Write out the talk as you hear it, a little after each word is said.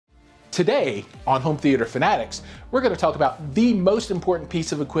Today on Home Theater Fanatics, we're going to talk about the most important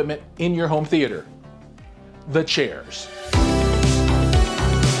piece of equipment in your home theater, the chairs.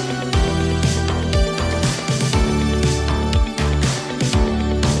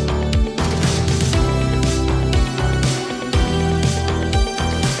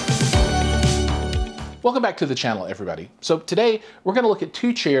 Welcome back to the channel, everybody. So today we're going to look at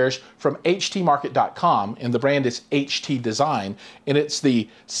two chairs from htmarket.com, and the brand is HT Design, and it's the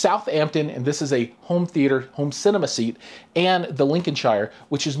Southampton, and this is a home theater, home cinema seat, and the Lincolnshire,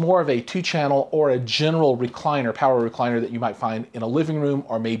 which is more of a two-channel or a general recliner, power recliner that you might find in a living room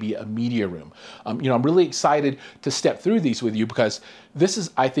or maybe a media room. I'm really excited to step through these with you because this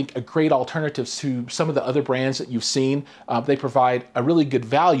is, I think, a great alternative to some of the other brands that you've seen. They provide a really good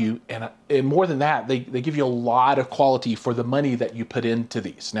value, and more than that, they give you a lot of quality for the money that you put into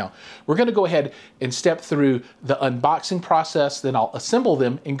these. Now, we're going to go ahead and step through the unboxing process, then I'll assemble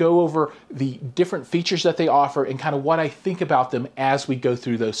them and go over the different features that they offer and kind of what I think about them as we go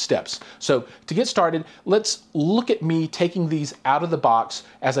through those steps. So to get started, let's look at me taking these out of the box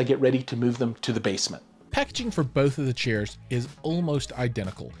as I get ready to move them to the basement. Packaging for both of the chairs is almost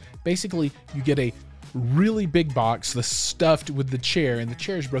identical. Basically, you get a really big box that's stuffed with the chair, and the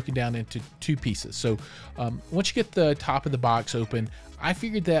chair is broken down into two pieces. So once you get the top of the box open, I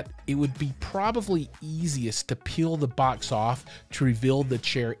figured that it would be probably easiest to peel the box off to reveal the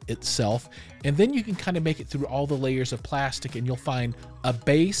chair itself, and then you can kind of make it through all the layers of plastic, and you'll find a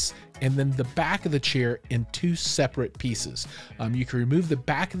base and then the back of the chair in two separate pieces. You can remove the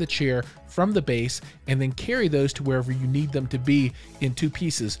back of the chair from the base and then carry those to wherever you need them to be in two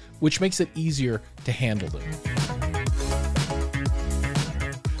pieces, which makes it easier to handle them.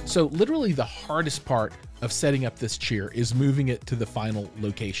 So literally the hardest part of setting up this chair is moving it to the final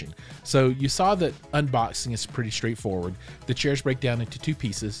location. So you saw that unboxing is pretty straightforward. The chairs break down into two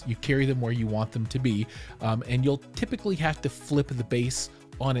pieces. You carry them where you want them to be, and you'll typically have to flip the base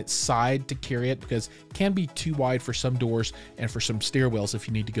on its side to carry it because it can be too wide for some doors and for some stairwells if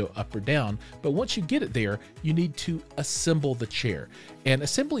you need to go up or down. But once you get it there, you need to assemble the chair. And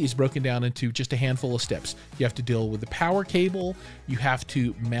assembly is broken down into just a handful of steps. You have to deal with the power cable. You have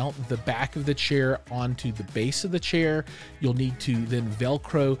to mount the back of the chair onto the base of the chair. You'll need to then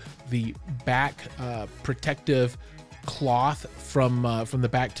Velcro the back protective cloth from the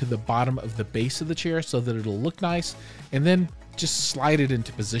back to the bottom of the base of the chair so that it'll look nice, and then just slide it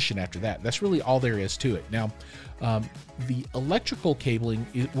into position after that. That's really all there is to it. Now, the electrical cabling,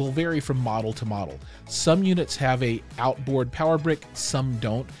 it will vary from model to model. Some units have a outboard power brick, some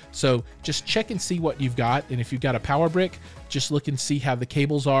don't. So just check and see what you've got. And if you've got a power brick, just look and see how the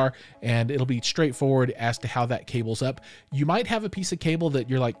cables are, and it'll be straightforward as to how that cable's up. You might have a piece of cable that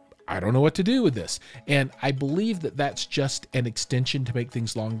you're like, I don't know what to do with this. And I believe that that's just an extension to make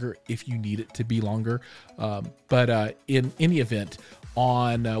things longer if you need it to be longer. But in any event,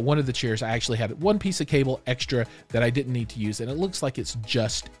 on one of the chairs, I actually had one piece of cable extra that I didn't need to use, and it looks like it's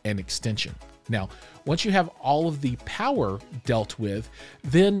just an extension. Now, once you have all of the power dealt with,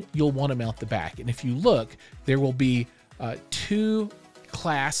 then you'll want to mount the back. And if you look, there will be two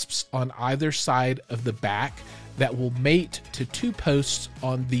clasps on either side of the back that will mate to two posts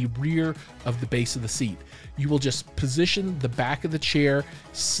on the rear of the base of the seat. You will just position the back of the chair,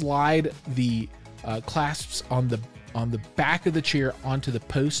 slide the clasps on the back of the chair onto the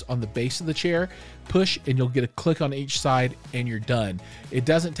posts on the base of the chair, push, and you'll get a click on each side, and you're done. It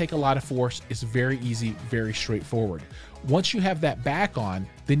doesn't take a lot of force. It's very easy, very straightforward. Once you have that back on,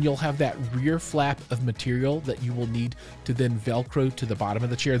 then you'll have that rear flap of material that you will need to then Velcro to the bottom of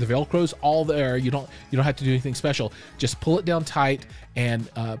the chair. The Velcro's all there. You don't have to do anything special. Just pull it down tight and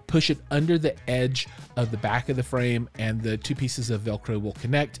push it under the edge of the back of the frame, and the two pieces of Velcro will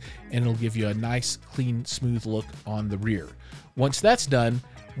connect, and it'll give you a nice, clean, smooth look on the rear. Once that's done,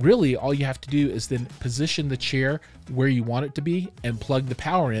 really all you have to do is then position the chair where you want it to be and plug the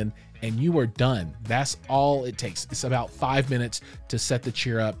power in, and you are done. That's all it takes. It's about 5 minutes to set the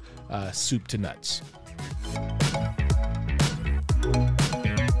chair up soup to nuts.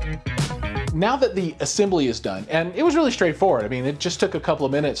 Now that the assembly is done, and it was really straightforward. I mean, it just took a couple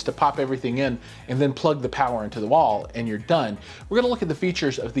of minutes to pop everything in and then plug the power into the wall, and you're done. We're gonna look at the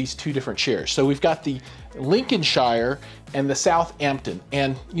features of these two different chairs. So we've got the Lincolnshire and the Southampton.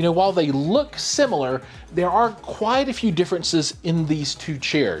 And while they look similar, there are quite a few differences in these two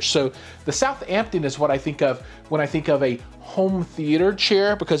chairs. So the Southampton is what I think of when I think of a home theater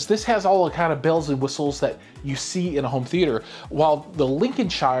chair, because this has all the kind of bells and whistles that you see in a home theater, while the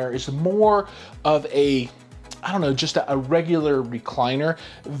Lincolnshire is more of a I don't know, just a regular recliner.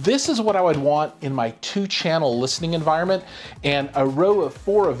 This is what I would want in my 2-channel listening environment, and a row of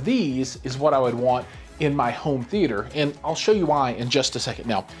 4 of these is what I would want in my home theater, and I'll show you why in just a second.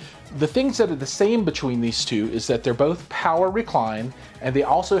 Now, the things that are the same between these two is that they're both power recline, and they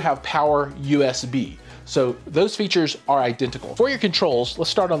also have power USB. So those features are identical. For your controls, let's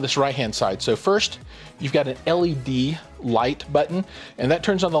start on this right-hand side. So first, you've got an LED light button, and that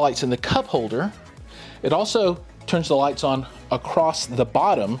turns on the lights in the cup holder. It also turns the lights on across the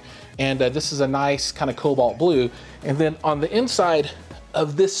bottom, and this is a nice kind of cobalt blue. And then on the inside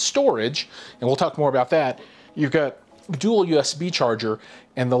of this storage, and we'll talk more about that, you've got dual USB charger,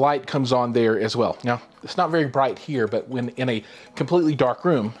 and the light comes on there as well. Now, it's not very bright here, but when in a completely dark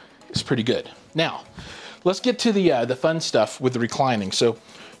room, it's pretty good. Now, let's get to the fun stuff with the reclining. So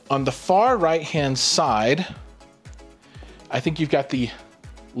on the far right-hand side, I think you've got the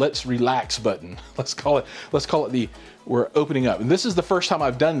let's relax button. Let's call it the we're opening up. And this is the first time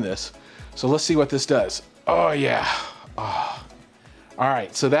I've done this. So let's see what this does. Oh yeah. Oh. All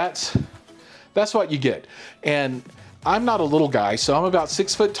right, so that's what you get. And I'm not a little guy, so I'm about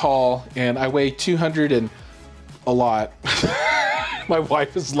 6 foot tall, and I weigh 200 and a lot. My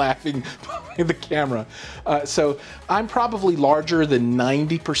wife is laughing behind the camera. So I'm probably larger than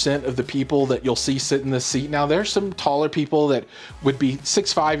 90% of the people that you'll see sit in this seat. Now, there's some taller people that would be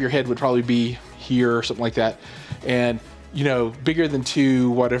 6'5", your head would probably be here or something like that. And, you know, bigger than 2,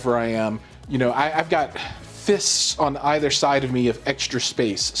 whatever I am. You know, I've got fists on either side of me of extra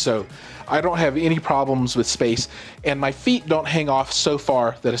space. So I don't have any problems with space, and my feet don't hang off so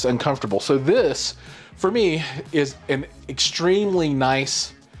far that it's uncomfortable. So this, for me, is an extremely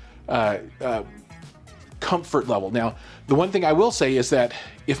nice comfort level. Now, the one thing I will say is that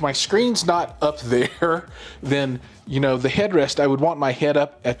if my screen's not up there, then, you know, the headrest, I would want my head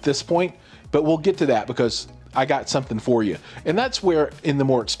up at this point, but we'll get to that because I got something for you. And that's where in the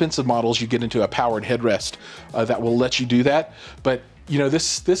more expensive models, you get into a powered headrest that will let you do that. But you know,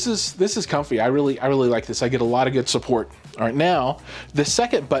 this is comfy. I really like this. I get a lot of good support. All right, now the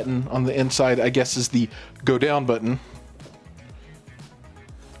second button on the inside, I guess, is the go down button.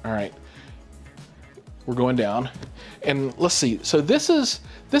 All right, we're going down, and let's see. So this is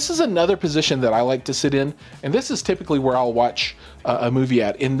another position that I like to sit in, and this is typically where I'll watch a movie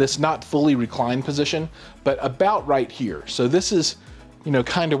at, in this not fully reclined position, but about right here. So this is, you know,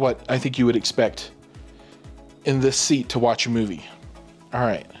 kind of what I think you would expect in this seat to watch a movie. All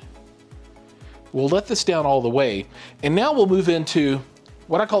right, we'll let this down all the way, and now we'll move into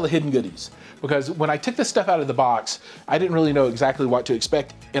what I call the hidden goodies, because when I took this stuff out of the box, I didn't really know exactly what to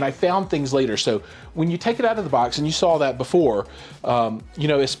expect, and I found things later. So when you take it out of the box, and you saw that before, you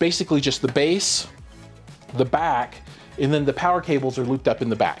know, it's basically just the base, the back, and then the power cables are looped up in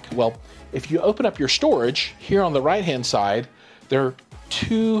the back. Well, if you open up your storage, here on the right-hand side, there are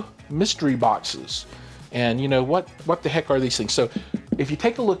 2 mystery boxes. And you know, what the heck are these things? So if you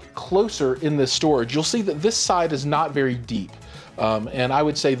take a look closer in this storage, you'll see that this side is not very deep. And I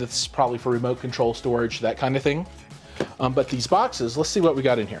would say this is probably for remote control storage, that kind of thing. But these boxes, let's see what we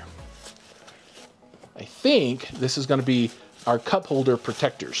got in here. I think this is gonna be our cup holder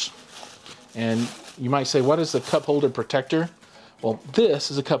protectors. And you might say, what is the cup holder protector? Well,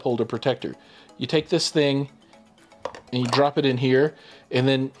 this is a cup holder protector. You take this thing and you drop it in here, and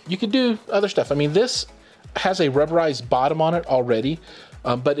then you can do other stuff. I mean, this has a rubberized bottom on it already,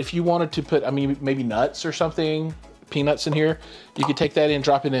 but if you wanted to put, I mean, maybe nuts or something, peanuts in here, you could take that in,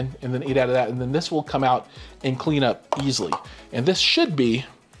 drop it in, and then eat out of that, and then this will come out and clean up easily. And this should be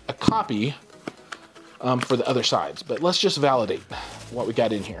a copy for the other sides, but let's just validate what we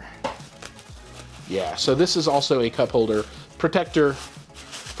got in here. Yeah, so this is also a cup holder protector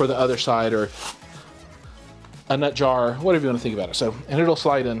for the other side, or a nut jar, whatever you want to think about it. So, and it'll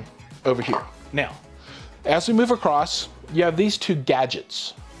slide in over here. Now, as we move across, you have these 2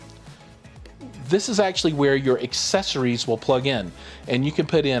 gadgets. This is actually where your accessories will plug in, and you can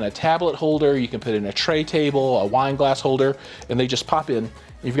put in a tablet holder, you can put in a tray table, a wine glass holder, and they just pop in.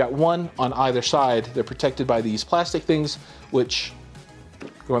 You've got one on either side. They're protected by these plastic things, which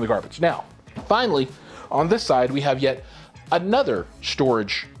go in the garbage. Now, finally, on this side, we have yet another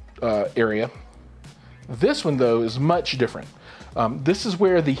storage area. This one, though, is much different. This is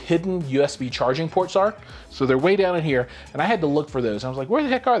where the hidden USB charging ports are. So they're way down in here, and I had to look for those. I was like, where the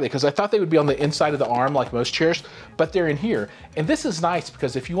heck are they? Because I thought they would be on the inside of the arm like most chairs, but they're in here. And this is nice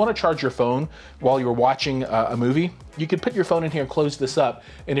because if you want to charge your phone while you're watching a movie, you can put your phone in here and close this up.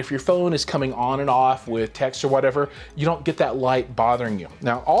 And if your phone is coming on and off with text or whatever, you don't get that light bothering you.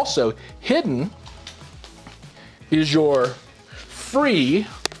 Now, also hidden is your free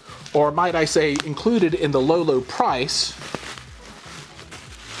or might I say included in the low, low price,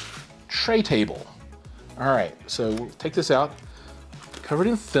 tray table. All right, so we'll take this out, covered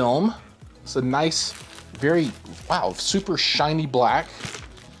in film. It's a nice, very, wow, super shiny black.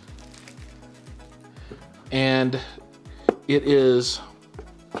 And it is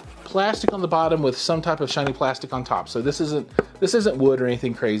plastic on the bottom with some type of shiny plastic on top. So this isn't wood or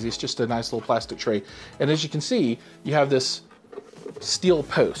anything crazy. It's just a nice little plastic tray. And as you can see, you have this steel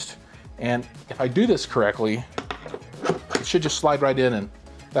post. And if I do this correctly, it should just slide right in, and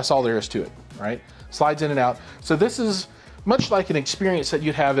that's all there is to it, right? Slides in and out. So this is much like an experience that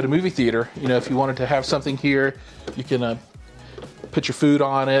you'd have at a movie theater. You know, if you wanted to have something here, you can put your food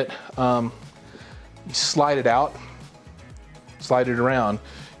on it. You slide it out, slide it around,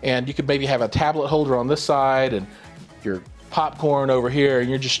 and you could maybe have a tablet holder on this side and your popcorn over here,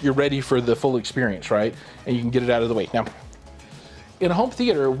 and you're ready for the full experience, right? And you can get it out of the way. Now, in a home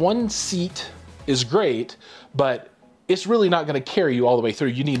theater, one seat is great, but it's really not going to carry you all the way through.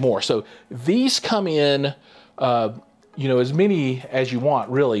 You need more. So these come in, you know, as many as you want,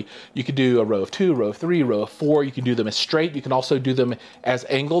 really. You could do a row of 2, row of 3, row of 4. You can do them as straight. You can also do them as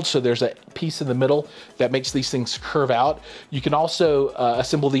angled. So there's a piece in the middle that makes these things curve out. You can also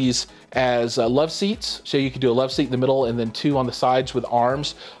assemble these as love seats. So you could do a love seat in the middle and then 2 on the sides with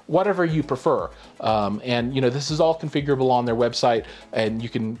arms, whatever you prefer. And you know, this is all configurable on their website, and you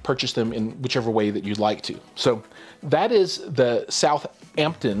can purchase them in whichever way that you'd like to. So that is the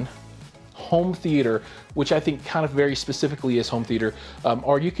Southampton home theater, which I think kind of very specifically is home theater,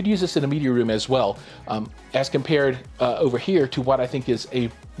 or you could use this in a media room as well, as compared over here to what I think is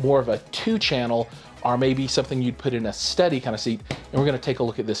more of a 2-channel, or maybe something you'd put in a study kind of seat. And we're going to take a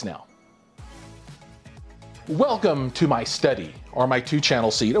look at this now. Welcome to my study, or my 2-channel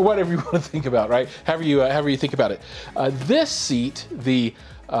seat, or whatever you want to think about, right? However you think about it. This seat, the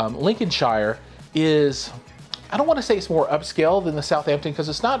Lincolnshire, is, I don't want to say it's more upscale than the Southampton, because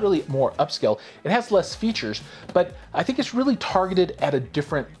it's not really more upscale. It has less features, but I think it's really targeted at a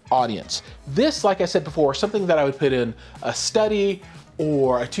different audience. This, like I said before, something that I would put in a study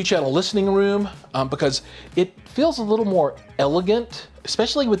or a 2-channel listening room, because it feels a little more elegant,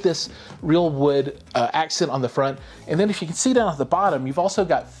 especially with this real wood accent on the front. And then if you can see down at the bottom, you've also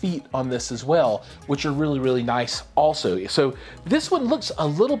got feet on this as well, which are really, really nice also. So this one looks a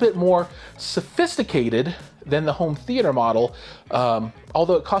little bit more sophisticated than the home theater model,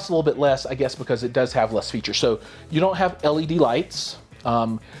 although it costs a little bit less, I guess, because it does have less features. So you don't have LED lights.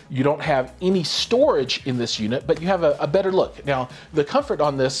 You don't have any storage in this unit, but you have a better look. Now, the comfort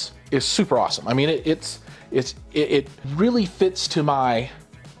on this is super awesome. I mean, it really fits to my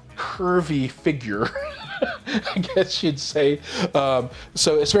curvy figure, I guess you'd say.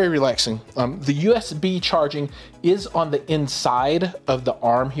 So it's very relaxing. The USB charging is on the inside of the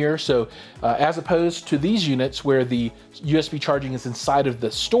arm here. So as opposed to these units where the USB charging is inside of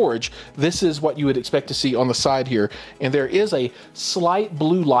the storage, this is what you would expect to see on the side here. And there is a slight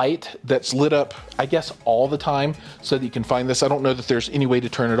blue light that's lit up, I guess, all the time so that you can find this. I don't know that there's any way to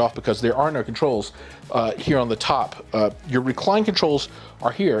turn it off because there are no controls here on the top. Your recline controls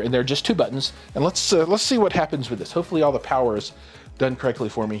are here, and they're just 2 buttons. And let's see what happens with this. Hopefully all the power is done correctly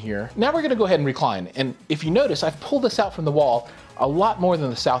for me here. Now we're gonna go ahead and recline. And if you notice, I've pulled this out from the wall a lot more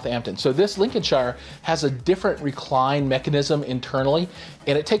than the Southampton. So this Lincolnshire has a different recline mechanism internally,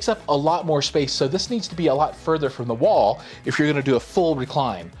 and it takes up a lot more space. So this needs to be a lot further from the wall if you're gonna do a full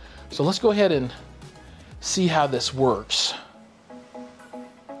recline. So let's go ahead and see how this works.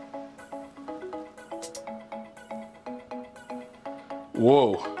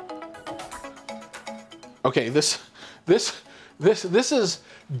 Whoa. Okay, this is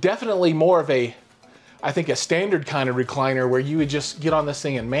definitely more of a, I think, a standard kind of recliner where you would just get on this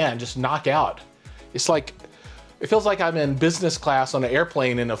thing and, man, just knock out. It's like, it feels like I'm in business class on an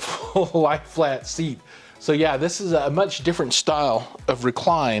airplane in a full lie flat seat. So yeah, this is a much different style of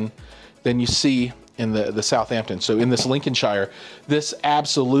recline than you see in the Southampton. So in this Lincolnshire, this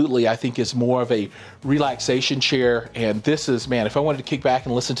absolutely, I think, is more of a relaxation chair. And this is, man, if I wanted to kick back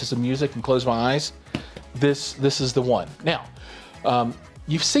and listen to some music and close my eyes, this is the one. Now,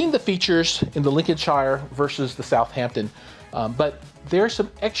 you've seen the features in the Lincolnshire versus the Southampton, but there are some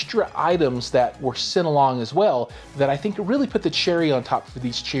extra items that were sent along as well that I think really put the cherry on top for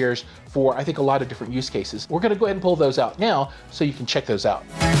these chairs for, I think, a lot of different use cases. We're gonna go ahead and pull those out now so you can check those out.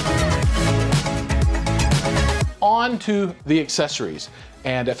 On to the accessories.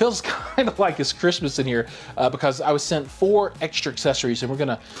 And it feels kind of like it's Christmas in here because I was sent 4 extra accessories, and we're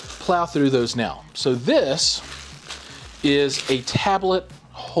gonna plow through those now. So this is a tablet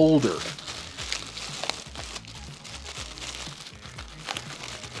holder.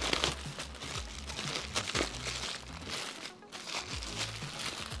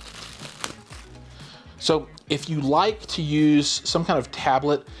 So if you like to use some kind of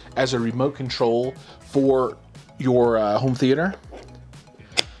tablet as a remote control for your home theater,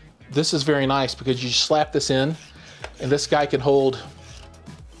 this is very nice because you just slap this in and this guy can hold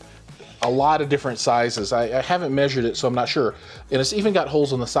a lot of different sizes. I haven't measured it, so I'm not sure. And it's even got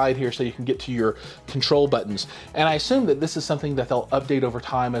holes on the side here so you can get to your control buttons. And I assume that this is something that they'll update over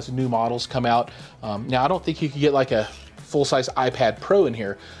time as new models come out. Now, I don't think you could get like a full-size iPad Pro in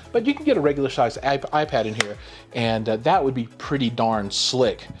here, but you can get a regular size iPad in here, and that would be pretty darn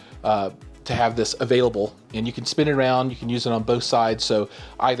slick to have this available. And you can spin it around, you can use it on both sides, so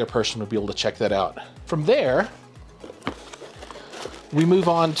either person would be able to check that out. From there, we move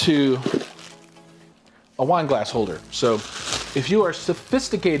on to a wine glass holder. So if you are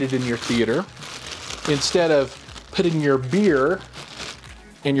sophisticated in your theater, instead of putting your beer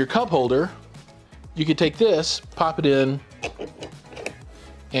in your cup holder, you could take this, pop it in,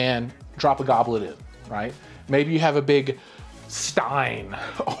 and drop a goblet in, right? Maybe you have a big stein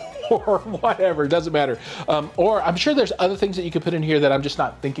or whatever, it doesn't matter. Or I'm sure there's other things that you could put in here that I'm just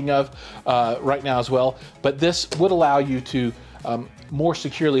not thinking of right now as well, but this would allow you to more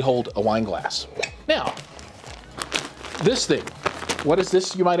securely hold a wine glass. Now, this thing, what is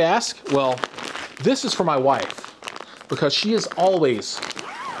this, you might ask? Well, this is for my wife because she is always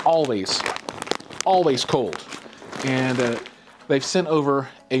cold. And they've sent over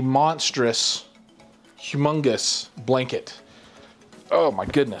a monstrous, humongous blanket. Oh my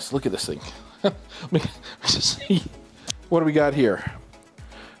goodness, look at this thing. Let me just see. What do we got here?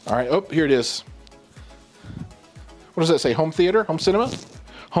 All right, oh, here it is. What does that say? Home theater? Home cinema?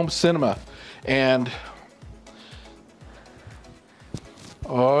 Home cinema. And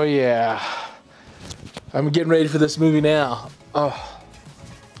oh yeah, I'm getting ready for this movie now. Oh.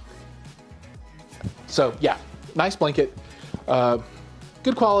 So yeah, nice blanket,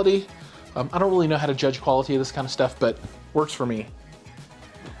 good quality. I don't really know how to judge quality of this kind of stuff, but works for me.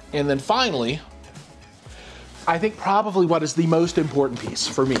 And then finally, I think probably what is the most important piece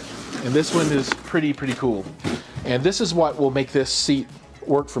for me, and this one is pretty cool. And this is what will make this seat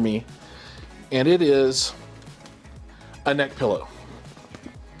work for me. And it is a neck pillow.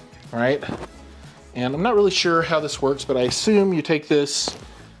 All right. And I'm not really sure how this works, but I assume you take this,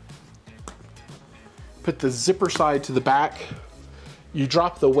 put the zipper side to the back, you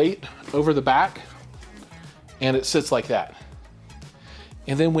drop the weight over the back, and it sits like that.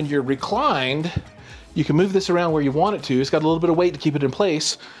 And then when you're reclined, you can move this around where you want it to. It's got a little bit of weight to keep it in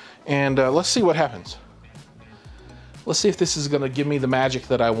place. And let's see what happens. Let's see if this is gonna give me the magic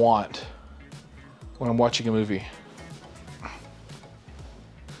that I want when I'm watching a movie.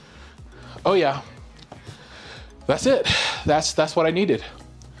 Oh yeah, that's it. That's what I needed.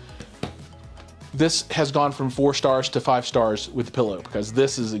 This has gone from 4 stars to 5 stars with the pillow because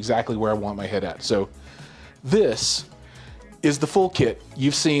this is exactly where I want my head at. So this is the full kit.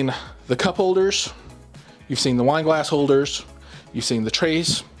 You've seen the cup holders, you've seen the wine glass holders, you've seen the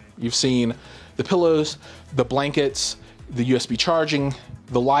trays, you've seen the pillows, the blankets, the USB charging,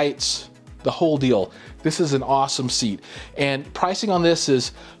 the lights, the whole deal. This is an awesome seat. And pricing on this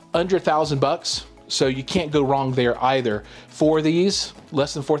is under $1,000, so you can't go wrong there either. For these,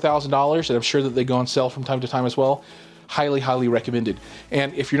 less than $4,000, and I'm sure that they go on sale from time to time as well. Highly recommended.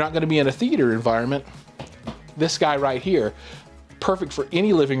 And if you're not gonna be in a theater environment, this guy right here, perfect for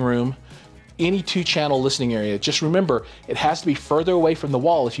any living room, any 2-channel listening area. Just remember, it has to be further away from the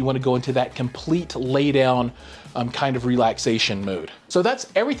wall if you want to go into that complete lay down kind of relaxation mode. So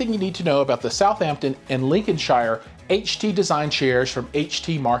that's everything you need to know about the Southampton and Lincolnshire HT Design chairs from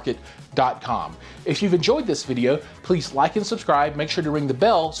htmarket.com. If you've enjoyed this video, please like and subscribe. Make sure to ring the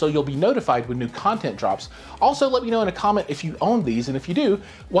bell so you'll be notified when new content drops. Also, let me know in a comment if you own these, and if you do,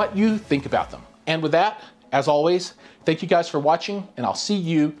 what you think about them. And with that, as always, thank you guys for watching, and I'll see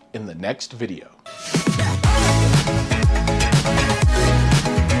you in the next video.